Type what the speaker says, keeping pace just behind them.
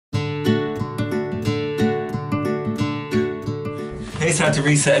how to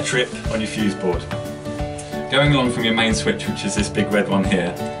reset a trip on your fuse board. Going along from your main switch, which is this big red one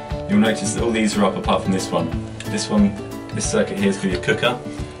here, you'll notice that all these are up apart from this one. This circuit here is for your cooker.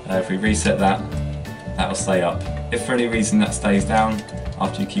 If we reset that, that will stay up. If for any reason that stays down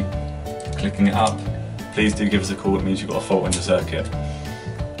after you keep clicking it up, please do give us a call. It means you've got a fault in the circuit.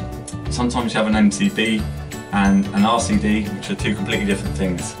 Sometimes you have an MCB and an RCD, which are two completely different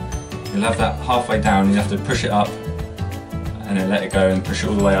things. You'll have that halfway down, you have to push it up and then let it go and push it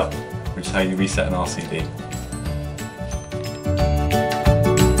all the way up, which is how you reset an RCD.